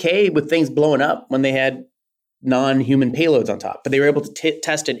was okay with things blowing up when they had non-human payloads on top, but they were able to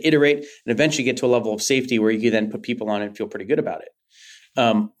test and iterate and eventually get to a level of safety where you could then put people on it and feel pretty good about it.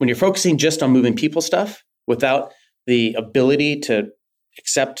 When you're focusing just on moving people stuff without the ability to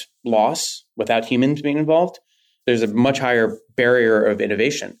accept loss without humans being involved, there's a much higher barrier of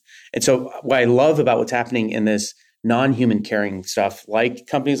innovation. And so what I love about what's happening in this non-human carrying stuff, like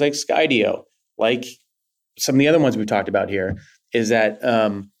companies like Skydio, like some of the other ones we've talked about here, is that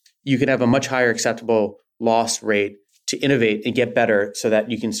you can have a much higher acceptable loss rate to innovate and get better so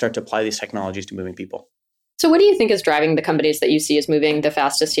that you can start to apply these technologies to moving people. So what do you think is driving the companies that you see as moving the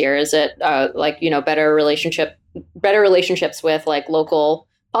fastest here? Is it better relationships with like local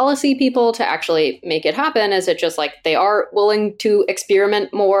policy people to actually make it happen? Is it just like they are willing to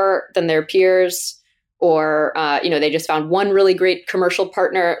experiment more than their peers? Or, they just found one really great commercial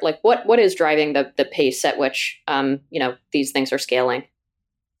partner? Like what is driving the pace at which, these things are scaling?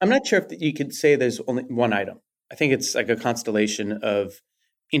 I'm not sure if you could say there's only one item. I think it's like a constellation of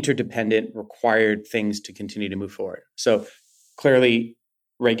interdependent required things to continue to move forward. So clearly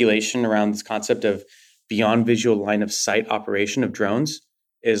regulation around this concept of beyond visual line of sight operation of drones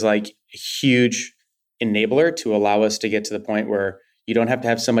is like a huge enabler to allow us to get to the point where you don't have to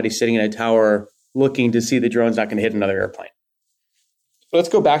have somebody sitting in a tower looking to see the drone's not going to hit another airplane. Let's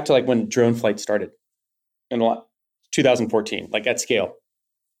go back to like when drone flight started in 2014, like at scale.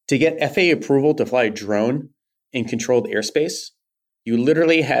 To get FAA approval to fly a drone in controlled airspace, you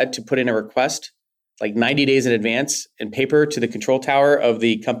literally had to put in a request like 90 days in advance in paper to the control tower of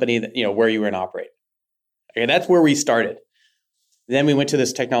the company that, where you were going to operate. Okay, that's where we started. Then we went to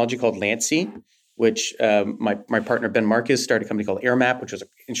this technology called Landsea, which my partner Ben Marcus started a company called AirMap, which was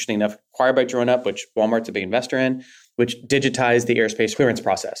interesting enough acquired by DroneUp, which Walmart's a big investor in, which digitized the airspace clearance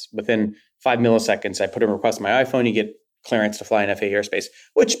process. Within 5 milliseconds, I put a request on my iPhone, you get clearance to fly in FAA airspace,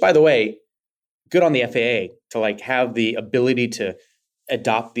 which, by the way, good on the FAA to like have the ability to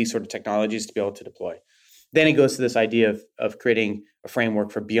adopt these sort of technologies to be able to deploy. Then it goes to this idea of creating a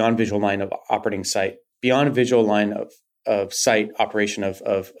framework for beyond visual line of operating sight, beyond visual line of sight operation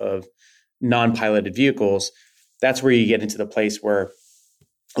of non-piloted vehicles. That's where you get into the place where,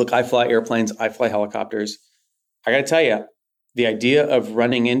 look, I fly airplanes, I fly helicopters. I got to tell you, the idea of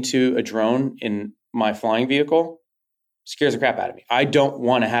running into a drone in my flying vehicle scares the crap out of me. I don't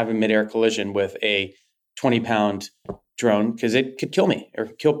want to have a midair collision with a 20-pound drone because it could kill me or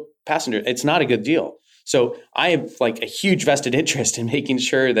kill passengers. It's not a good deal. So I have like a huge vested interest in making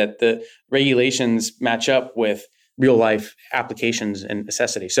sure that the regulations match up with real life applications and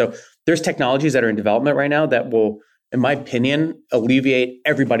necessity. So there's technologies that are in development right now that will, in my opinion, alleviate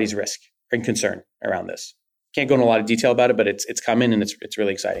everybody's risk and concern around this. Can't go into a lot of detail about it, but it's coming and it's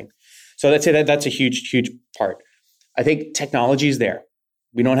really exciting. So I'd say that's a huge part. I think technology is there.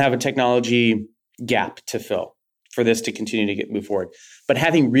 We don't have a technology gap to fill for this to continue to move forward. But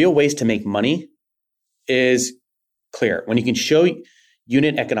having real ways to make money is clear. When you can show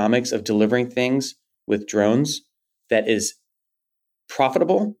unit economics of delivering things with drones that is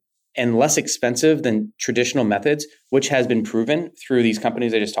profitable and less expensive than traditional methods, which has been proven through these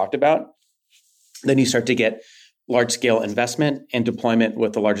companies I just talked about, then you start to get large-scale investment and deployment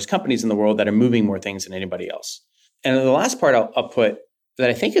with the largest companies in the world that are moving more things than anybody else. And the last part I'll put that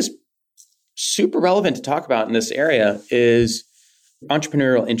I think is super relevant to talk about in this area is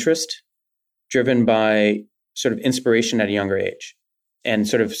entrepreneurial interest driven by sort of inspiration at a younger age and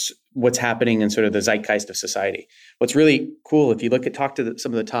sort of what's happening in sort of the zeitgeist of society. What's really cool, if you talk to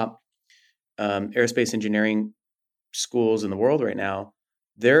some of the top aerospace engineering schools in the world right now,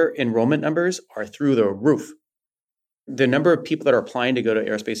 their enrollment numbers are through the roof. The number of people that are applying to go to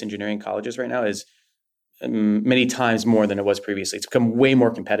aerospace engineering colleges right now is many times more than it was previously. It's become way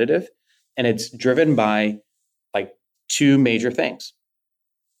more competitive, and it's driven by like two major things.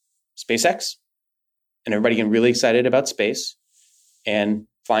 SpaceX, and everybody getting really excited about space, and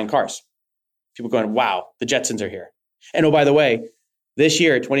flying cars. People going, wow, the Jetsons are here. And oh, by the way, this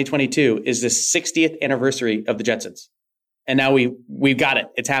year, 2022, is the 60th anniversary of the Jetsons. And now we've got it.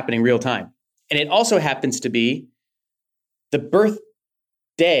 It's happening real time. And it also happens to be the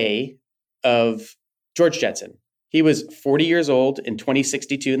birthday of George Jetson. He was 40 years old in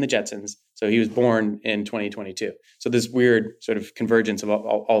 2062 in the Jetsons. So he was born in 2022. So this weird sort of convergence of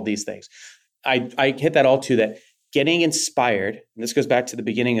all these things. I hit that all too, that getting inspired, and this goes back to the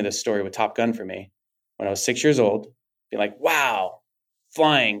beginning of this story with Top Gun for me, when I was 6 years old, be like, wow,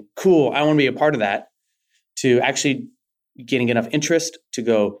 flying, cool, I want to be a part of that, to actually getting enough interest to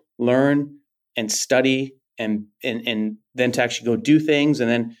go learn and study and then to actually go do things, and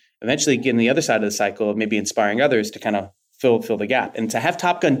then eventually get on the other side of the cycle of maybe inspiring others to kind of fill the gap. And to have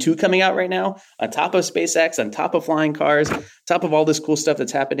Top Gun 2 coming out right now, on top of SpaceX, on top of flying cars, on top of all this cool stuff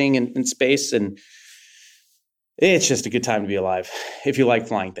that's happening in space, and it's just a good time to be alive if you like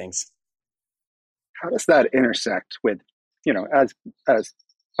flying things. How does that intersect with, as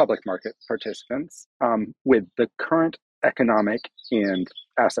public market participants, with the current economic and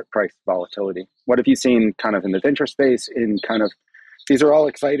asset price volatility? What have you seen kind of in the venture space in kind of, these are all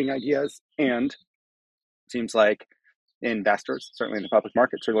exciting ideas, and it seems like investors, certainly in the public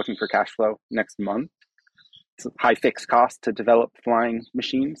markets, are looking for cash flow next month. It's a high fixed cost to develop flying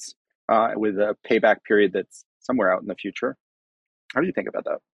machines with a payback period that's somewhere out in the future. How do you think about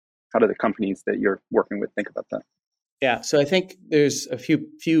that? How do the companies that you're working with think about that? Yeah. So I think there's a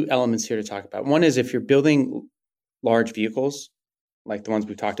few elements here to talk about. One is if you're building large vehicles, like the ones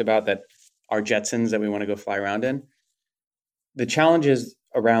we talked about that are Jetsons that we want to go fly around in, the challenges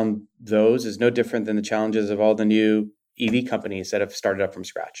around those is no different than the challenges of all the new EV companies that have started up from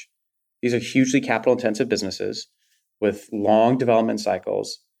scratch. These are hugely capital intensive businesses with long development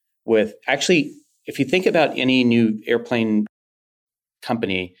cycles, with actually, if you think about any new airplane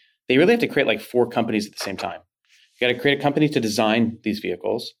company, they really have to create like 4 companies at the same time. You got to create a company to design these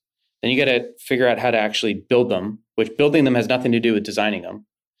vehicles. Then you got to figure out how to actually build them, which building them has nothing to do with designing them.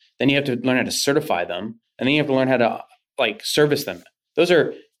 Then you have to learn how to certify them. And then you have to learn how to like service them. Those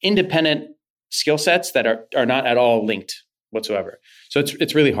are independent skill sets that are not at all linked whatsoever. So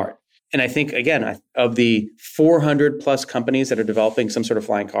it's really hard. And I think, again, of the 400 plus companies that are developing some sort of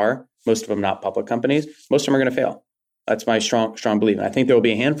flying car, most of them not public companies, most of them are going to fail. That's my strong belief. And I think there will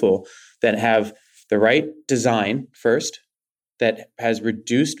be a handful that have the right design first, that has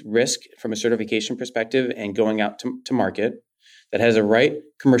reduced risk from a certification perspective and going out to market, that has a right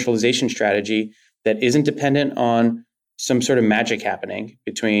commercialization strategy that isn't dependent on some sort of magic happening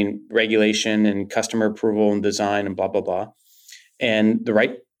between regulation and customer approval and design and blah, blah, blah. And the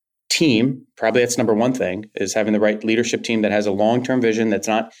right team, probably that's number one thing, is having the right leadership team that has a long-term vision, that's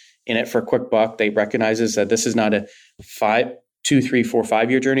not in it for a quick buck. They recognizes that this is not a 2, 3, 4, 5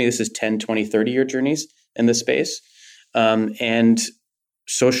 year journey. This is 10, 20, 30 year journeys in this space. And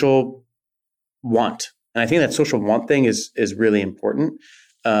social want. And I think that social want thing is really important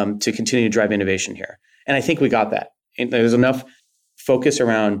to continue to drive innovation here. And I think we got that. And there's enough focus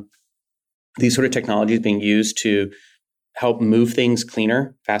around these sort of technologies being used to help move things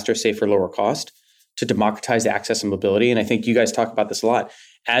cleaner, faster, safer, lower cost, to democratize the access and mobility. And I think you guys talk about this a lot.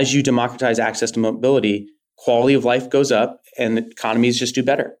 As you democratize access to mobility, quality of life goes up and economies just do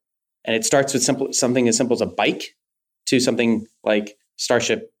better. And it starts with something as simple as a bike to something like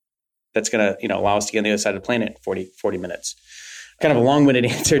Starship that's going to allow us to get on the other side of the planet in 40 minutes. Kind of a long-winded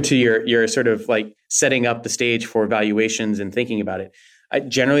answer to your sort of like setting up the stage for valuations and thinking about it.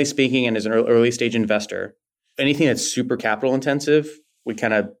 Generally speaking, and as an early stage investor, anything that's super capital intensive, we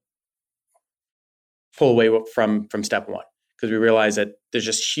kind of pull away from step one, because we realize that there's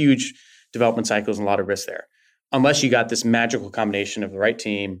just huge development cycles and a lot of risk there. Unless you got this magical combination of the right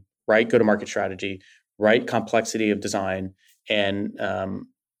team, right go-to-market strategy, right complexity of design, and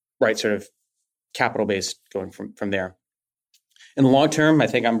right sort of capital base going from there. In the long term, I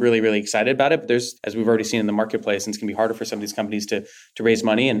think I'm really, really excited about it. But there's, as we've already seen in the marketplace, and it's going to be harder for some of these companies to raise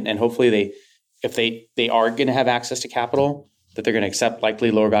money. And hopefully if they are going to have access to capital, that they're going to accept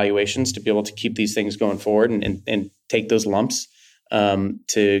likely lower valuations to be able to keep these things going forward and take those lumps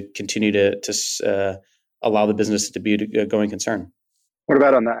to continue to allow the business to be a going concern. What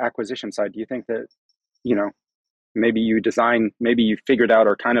about on the acquisition side? Do you think that, maybe you figured out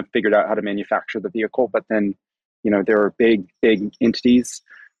or kind of figured out how to manufacture the vehicle, but then, there are big entities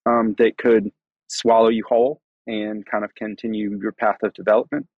that could swallow you whole and kind of continue your path of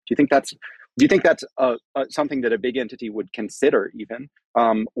development? Do you think that's something that a big entity would consider even?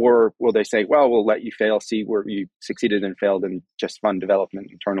 Or will they say, well, we'll let you fail, see where you succeeded and failed, and just fund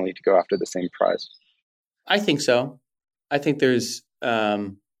development internally to go after the same prize? I think so. I think there's a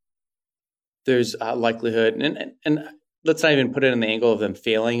likelihood, and let's not even put it in the angle of them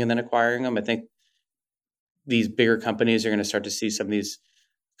failing and then acquiring them. I think these bigger companies are going to start to see some of these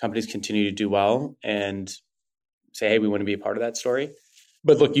companies continue to do well and say, hey, we want to be a part of that story.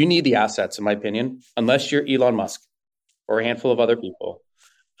 But look, you need the assets, in my opinion, unless you're Elon Musk or a handful of other people.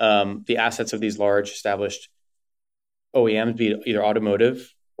 The assets of these large established OEMs, be it either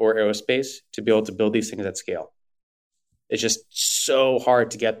automotive or aerospace, to be able to build these things at scale. It's just so hard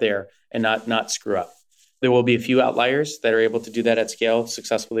to get there and not screw up. There will be a few outliers that are able to do that at scale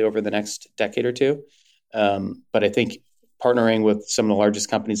successfully over the next decade or two. But I think partnering with some of the largest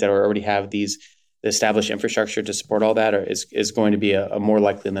companies that already have the established infrastructure to support all that is going to be a more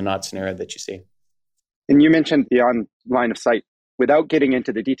likely than not scenario that you see. And you mentioned beyond line of sight. Without getting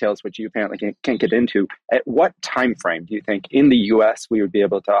into the details, which you apparently can't get into, at what time frame do you think in the U.S. we would be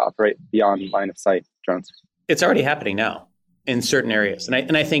able to operate beyond line of sight drones? It's already happening now in certain areas.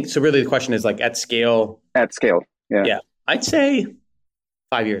 And I think, so really the question is like at scale. At scale, yeah. Yeah. I'd say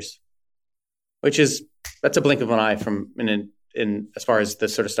 5 years, that's a blink of an eye from in as far as the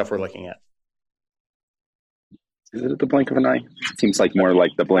sort of stuff we're looking at. Is it the blink of an eye? It seems like more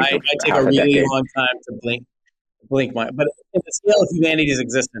like the blink of half a decade. I take a really long time to blink my, but in the scale of humanity's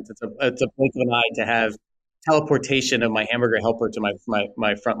existence, it's a blink of an eye to have teleportation of my hamburger helper to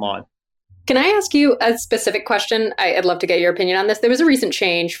my front lawn. Can I ask you a specific question? I'd love to get your opinion on this. There was a recent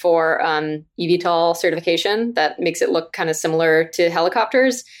change for eVTOL certification that makes it look kind of similar to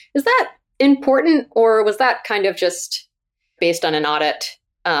helicopters. Is that important, or was that kind of just based on an audit,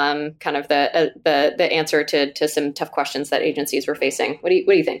 kind of the answer to some tough questions that agencies were facing? What do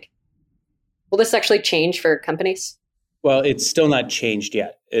you think? Will this actually change for companies? Well, it's still not changed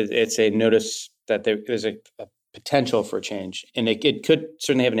yet. It's a notice that there's a potential for change, and it could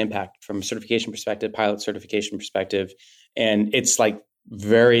certainly have an impact from a certification perspective, pilot certification perspective. And it's like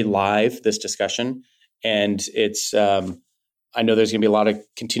very live, this discussion. And it's, I know there's going to be a lot of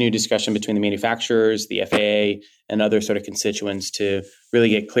continued discussion between the manufacturers, the FAA, and other sort of constituents to really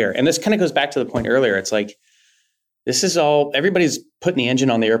get clear. And this kind of goes back to the point earlier. It's like, this is all, everybody's putting the engine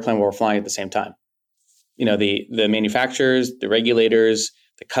on the airplane while we're flying at the same time. You know, the manufacturers, the regulators,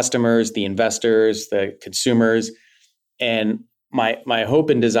 the customers, the investors, the consumers. And my hope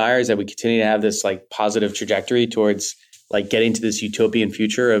and desire is that we continue to have this like positive trajectory towards like getting to this utopian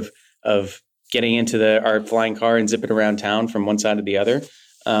future of getting into our flying car and zipping around town from one side to the other.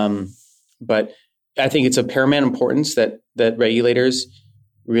 But I think it's of paramount importance that regulators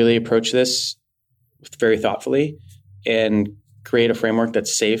really approach this very thoughtfully and create a framework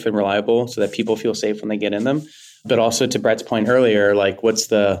that's safe and reliable so that people feel safe when they get in them. But also to Brett's point earlier, like what's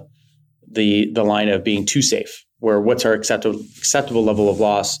the line of being too safe, where what's our acceptable level of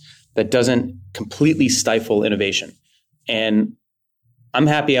loss that doesn't completely stifle innovation. And I'm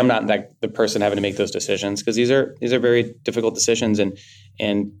happy I'm not the person having to make those decisions, because these are very difficult decisions,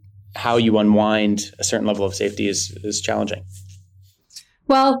 and how you unwind a certain level of safety is challenging.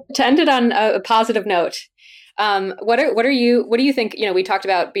 Well, to end it on a positive note, what do you think? You know, we talked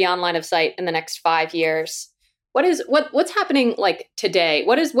about beyond line of sight in the next 5 years. What's happening like today?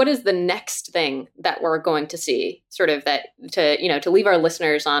 What is the next thing that we're going to see? Sort of that to leave our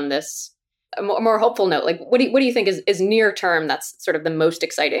listeners on this a more hopeful note. Like, what do you think is near term? That's sort of the most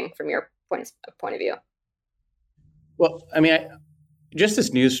exciting from your point of view. Well, I mean, just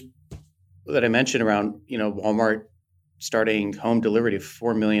this news that I mentioned around Walmart starting home delivery to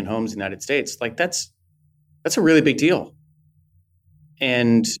 4 million homes in the United States, like that's a really big deal.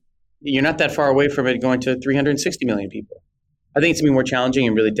 And you're not that far away from it going to 360 million people. I think it's going to be more challenging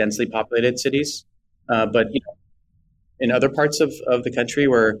in really densely populated cities. But in other parts of the country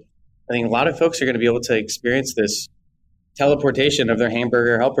where I think a lot of folks are going to be able to experience this teleportation of their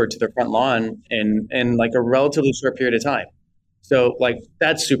hamburger helper to their front lawn in like a relatively short period of time. So like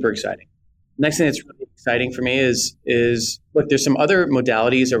that's super exciting. Next thing that's really exciting for me is look, there's some other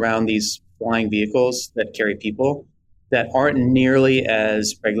modalities around these flying vehicles that carry people that aren't nearly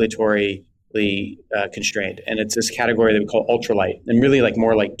as regulatorily constrained. And it's this category that we call ultralight, and really like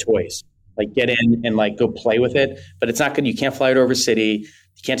more like toys. Like get in and like go play with it, but it's not good. You can't fly it over city.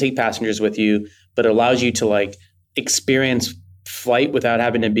 You can't take passengers with you, but it allows you to like experience flight without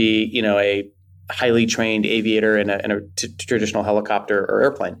having to be, a highly trained aviator in a traditional helicopter or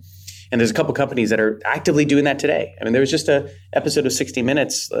airplane. And there's a couple companies that are actively doing that today. I mean, there was just an episode of 60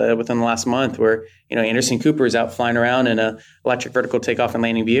 Minutes within the last month where, Anderson Cooper is out flying around in an electric vertical takeoff and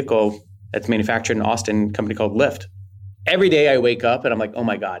landing vehicle that's manufactured in Austin, a company called Lyft. Every day I wake up and I'm like, oh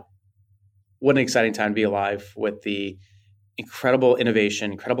my God, what an exciting time to be alive with the incredible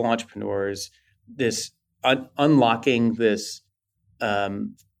innovation, incredible entrepreneurs, this unlocking this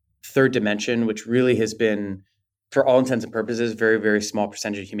third dimension, which really has been, for all intents and purposes, very, very small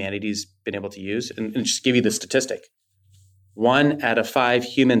percentage of humanity's been able to use. And just give you the statistic. 1 out of 5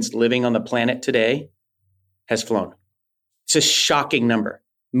 humans living on the planet today has flown. It's a shocking number.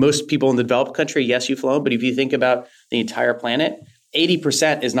 Most people in the developed country, yes, you've flown, but if you think about the entire planet,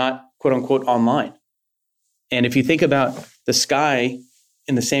 80% is not quote unquote online. And if you think about the sky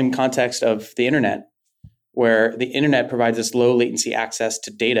in the same context of the internet, where the internet provides us low latency access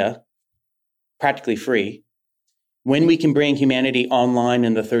to data, practically free, when we can bring humanity online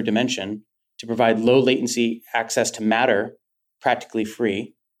in the third dimension to provide low latency access to matter, practically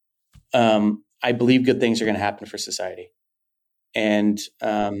free, I believe good things are going to happen for society. And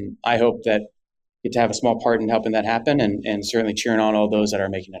I hope that I get to have a small part in helping that happen, and certainly cheering on all those that are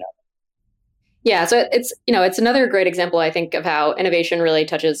making it happen. Yeah, so it's another great example, I think, of how innovation really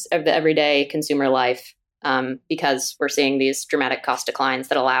touches the everyday consumer life, because we're seeing these dramatic cost declines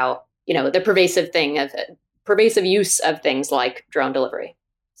that allow the pervasive use of things like drone delivery.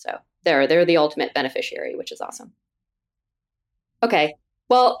 So they're the ultimate beneficiary, which is awesome. Okay,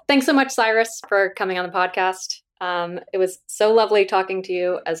 well, thanks so much, Cyrus, for coming on the podcast. It was so lovely talking to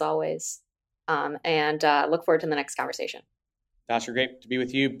you as always, and look forward to the next conversation. Tasha, great to be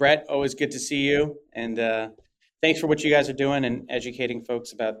with you. Brett, always good to see you. And thanks for what you guys are doing and educating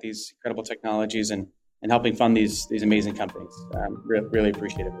folks about these incredible technologies and helping fund these amazing companies. Really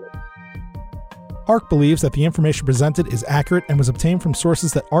appreciate it. ARK believes that the information presented is accurate and was obtained from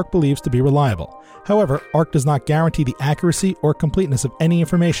sources that ARK believes to be reliable. However, ARK does not guarantee the accuracy or completeness of any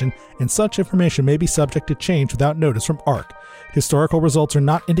information, and such information may be subject to change without notice from ARK. Historical results are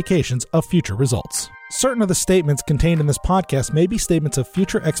not indications of future results. Certain of the statements contained in this podcast may be statements of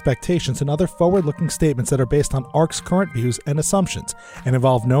future expectations and other forward-looking statements that are based on ARK's current views and assumptions, and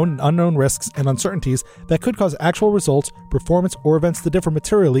involve known and unknown risks and uncertainties that could cause actual results, performance, or events to differ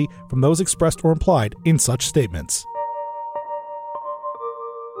materially from those expressed or implied in such statements.